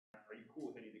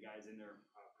guys in there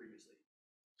previously.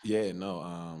 Yeah,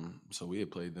 no. So we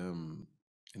had played them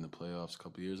in the playoffs a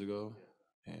couple years ago,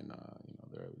 and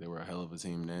they were a hell of a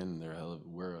team then.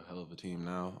 We're a hell of a team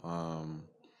now.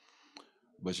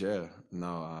 But yeah,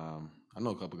 no. I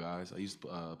know a couple guys. I used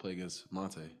to play against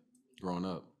Monte growing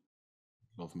up,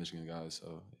 both Michigan guys.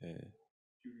 So yeah, Did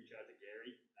you reach out to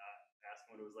Gary, ask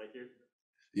him what it was like here?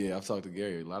 yeah. I've talked to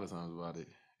Gary a lot of times about it.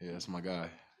 Yeah, that's my guy.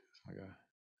 That's my guy.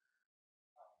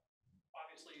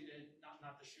 Obviously,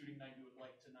 not the shooting night you would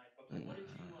like tonight, but Yeah. what did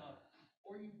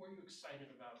you were you excited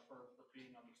about for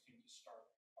being on this team to start?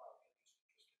 Just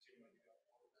continuing to go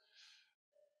forward.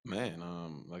 Man,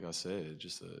 like I said,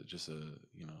 just a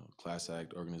class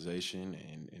act organization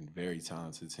and very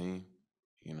talented team.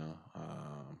 You know,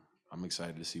 I'm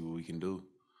excited to see what we can do.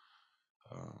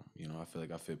 I feel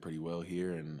like I fit pretty well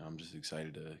here, and I'm just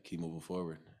excited to keep moving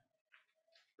forward.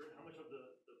 How much of the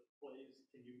plays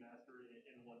can you master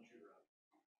in one shoot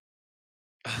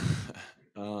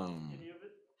around? um, Any of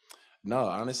it? no,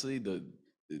 honestly, the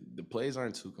plays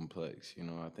aren't too complex.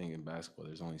 I think in basketball,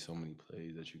 there's only so many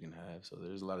plays that you can have, so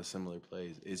there's a lot of similar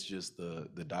plays. It's just the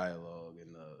dialogue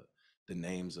and the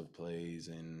names of plays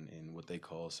and what they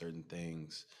call certain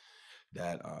things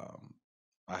that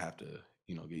I have to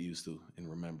get used to and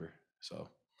remember. So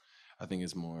I think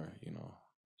it's more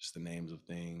just the names of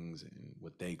things and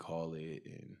what they call it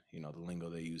and the lingo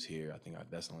they use here. I think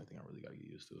that's the only thing I really got to get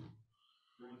used to.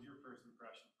 What was your first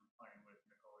impression from playing with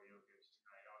Nikola Jokic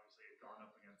tonight? Obviously, you've gone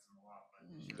up against him a lot, but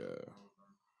you shared Yeah, some more with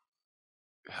him.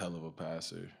 hell of a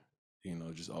passer.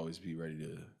 Just always be ready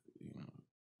to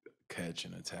catch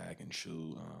and attack and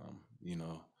shoot.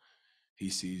 He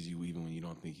sees you even when you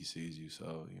don't think he sees you.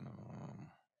 So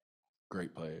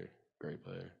great player, great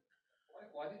player.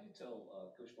 Why did you tell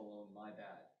Coach Malone my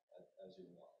bad as you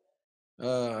were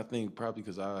walking out? I think probably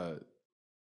because I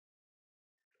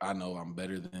know I'm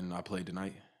better than I played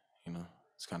tonight.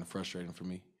 It's kind of frustrating for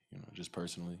me. Just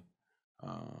personally.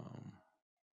 Um,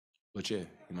 but yeah,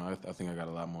 I think I got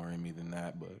a lot more in me than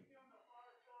that. But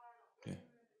yeah.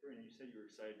 Bryn, you said you were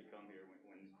excited to come here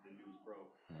when the news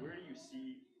broke. Where do you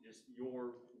see just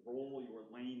your role, your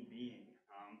lane being,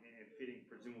 and fitting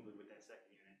presumably with that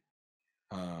second unit?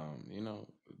 Um, you know,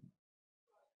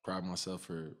 Pride myself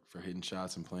for hitting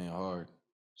shots and playing hard.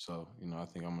 So I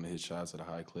think I'm gonna hit shots at a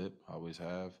high clip. I always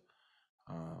have.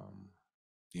 Um,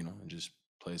 and just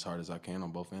play as hard as I can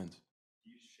on both ends.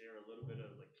 Do you share a little bit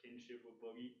of like kinship with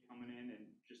Boogie coming in and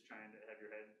just trying to have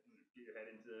get your head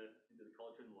into the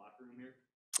culture in the locker room here?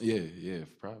 Yeah, yeah,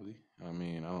 probably. I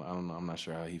mean, I don't know. I'm not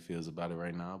sure how he feels about it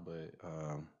right now, but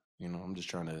I'm just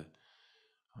trying to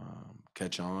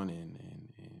catch on and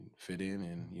fit in,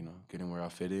 and get in where I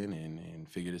fit in, and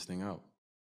figure this thing out.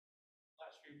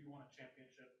 Last year, you won a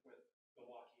championship with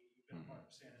Milwaukee. You've been part of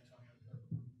Mhm. San Antonio for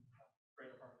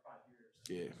greater part of 5 years.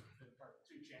 Yeah. You've been part of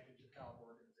two championship caliber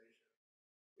organizations.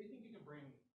 What do you think you can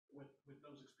bring with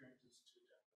those experiences to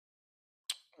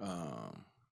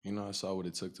Denver? I saw what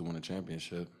it took to win a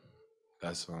championship.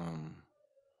 That's that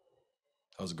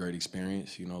was a great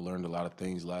experience. Learned a lot of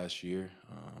things last year.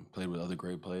 Played with other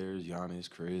great players, Giannis,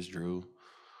 Chris, Drew.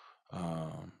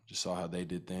 Just saw how they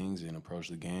did things and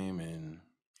approached the game, and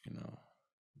you know,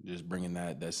 just bringing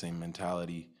that same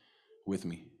mentality with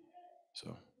me.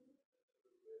 So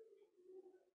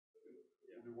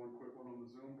We'll do one quick one on the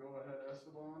Zoom. Go ahead,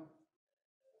 Esteban.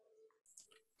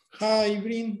 Hi,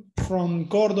 Bryn from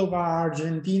Córdoba,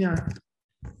 Argentina.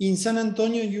 In San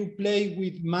Antonio, you play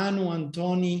with Manu and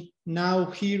Tony. Now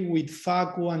here with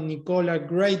Facu and Nicola,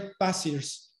 great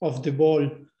passers of the ball.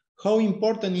 How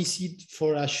important is it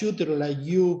for a shooter like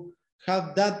you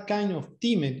have that kind of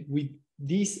teammate with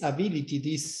this ability,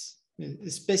 this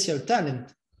special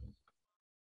talent?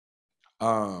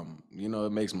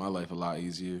 it makes my life a lot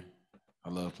easier. I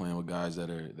love playing with guys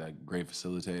that great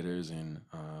facilitators and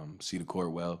see the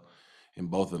court well. And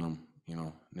both of them,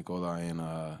 Nicola and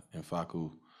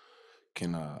Facu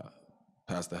can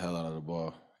pass the hell out of the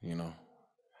ball.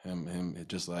 Him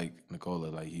just like Nicola,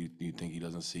 like you think he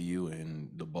doesn't see you, and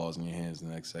the ball's in your hands the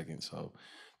next second. So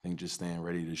I think just staying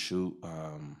ready to shoot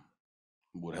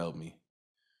would help me.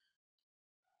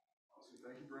 Awesome.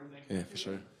 Thank you, Bryn. Yeah, for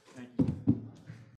sure. Thank you.